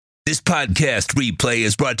This podcast replay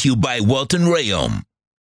is brought to you by Welton Rayom.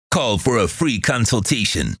 Call for a free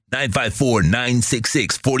consultation,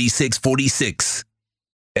 954-966-4646.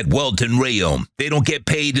 At Welton Rayom, they don't get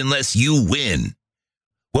paid unless you win.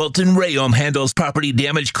 Welton Rayom handles property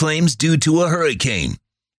damage claims due to a hurricane.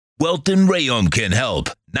 Welton Rayom can help.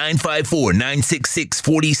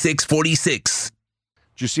 954-966-4646.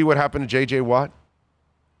 Did you see what happened to J.J. Watt?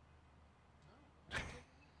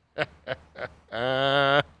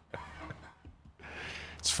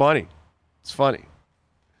 It's funny. It's funny.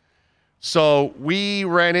 So we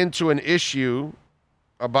ran into an issue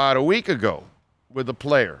about a week ago with a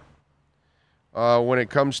player when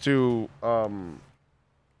it comes to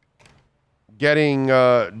getting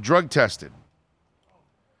drug tested,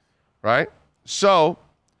 right? So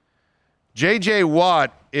J.J.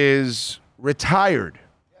 Watt is retired.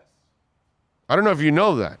 I don't know if you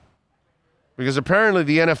know that, because apparently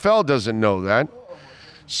the NFL doesn't know that.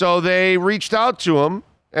 So they reached out to him,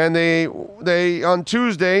 and they on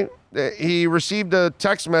Tuesday, he received a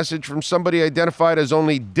text message from somebody identified as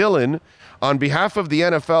only Dylan on behalf of the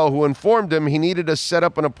NFL, who informed him he needed to set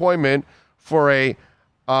up an appointment for a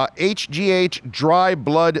HGH dry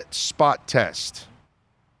blood spot test.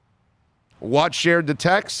 Watt shared the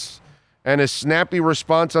text and his snappy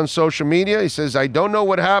response on social media. He says, "I don't know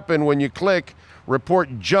what happened when you click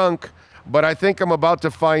report junk, but I think I'm about to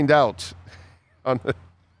find out."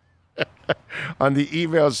 On the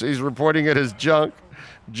emails, he's reporting it as junk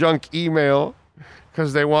email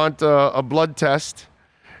because they want a blood test.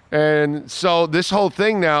 And so this whole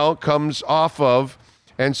thing now comes off of,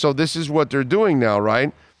 and so this is what they're doing now,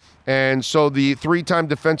 right? And so the three-time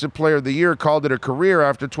Defensive Player of the Year called it a career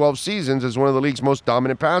after 12 seasons as one of the league's most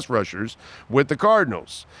dominant pass rushers with the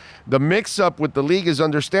Cardinals. The mix-up with the league is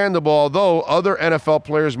understandable, although other NFL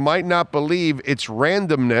players might not believe its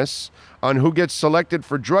randomness on who gets selected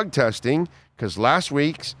for drug testing, because last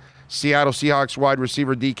week's Seattle Seahawks wide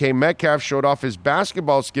receiver DK Metcalf showed off his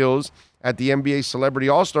basketball skills at the NBA Celebrity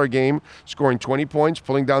All-Star Game, scoring 20 points,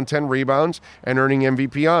 pulling down 10 rebounds, and earning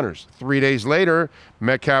MVP honors. 3 days later,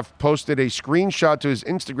 Metcalf posted a screenshot to his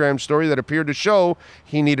Instagram story that appeared to show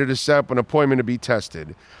he needed to set up an appointment to be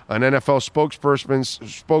tested. An NFL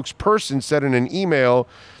spokesperson said in an email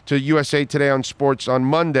to USA Today on Sports on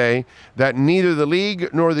Monday that neither the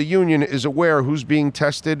league nor the union is aware who's being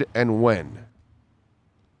tested and when.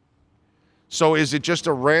 So is it just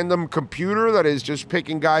a random computer that is just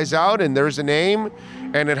picking guys out and there's a name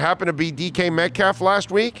and it happened to be DK Metcalf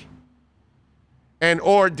last week?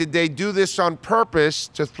 Or did they do this on purpose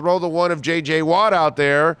to throw the one of J.J. Watt out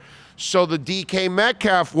there so the DK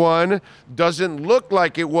Metcalf one doesn't look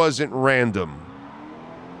like it wasn't random?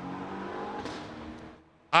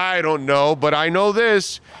 I don't know, but I know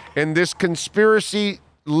this. In this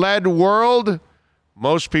conspiracy-led world,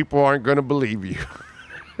 most people aren't going to believe you.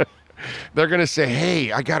 They're going to say,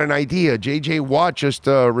 "Hey, I got an idea. J.J. Watt just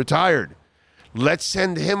retired. Let's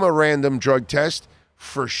send him a random drug test.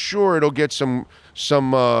 For sure it'll get some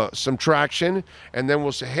traction." And then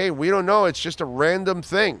we'll say, "Hey, we don't know. It's just a random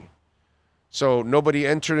thing." So nobody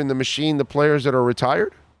entered in the machine the players that are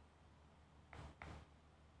retired?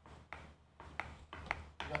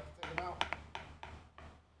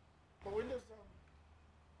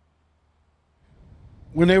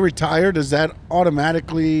 When they retire, does that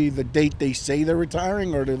automatically the date they say they're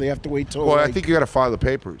retiring, or do they have to wait till? Well, I think you got to file the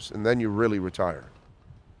papers, and then you really retire.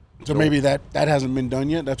 So maybe that hasn't been done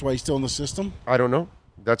yet. That's why he's still in the system. I don't know.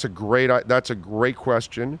 That's a great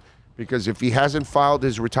question, because if he hasn't filed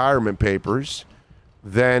his retirement papers,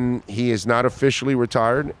 then he is not officially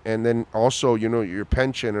retired, and then also your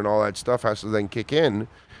pension and all that stuff has to then kick in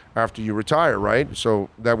after you retire, right? So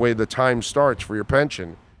that way the time starts for your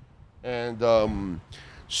pension. And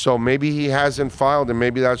so maybe he hasn't filed, and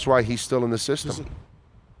maybe that's why he's still in the system.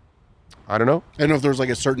 I don't know. I don't know if there's like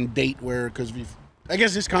a certain date where, because I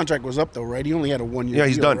guess his contract was up though, right? He only had a 1 year. Yeah,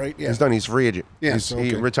 he's deal, done. Right? Yeah. He's done. He's free agent. Yeah,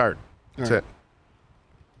 He retired. That's it.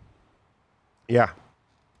 Yeah.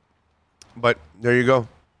 But there you go.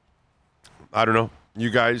 I don't know. You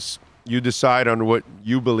guys, you decide on what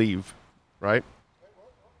you believe, right?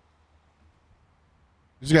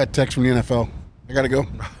 Just got a text from the NFL. I got to go.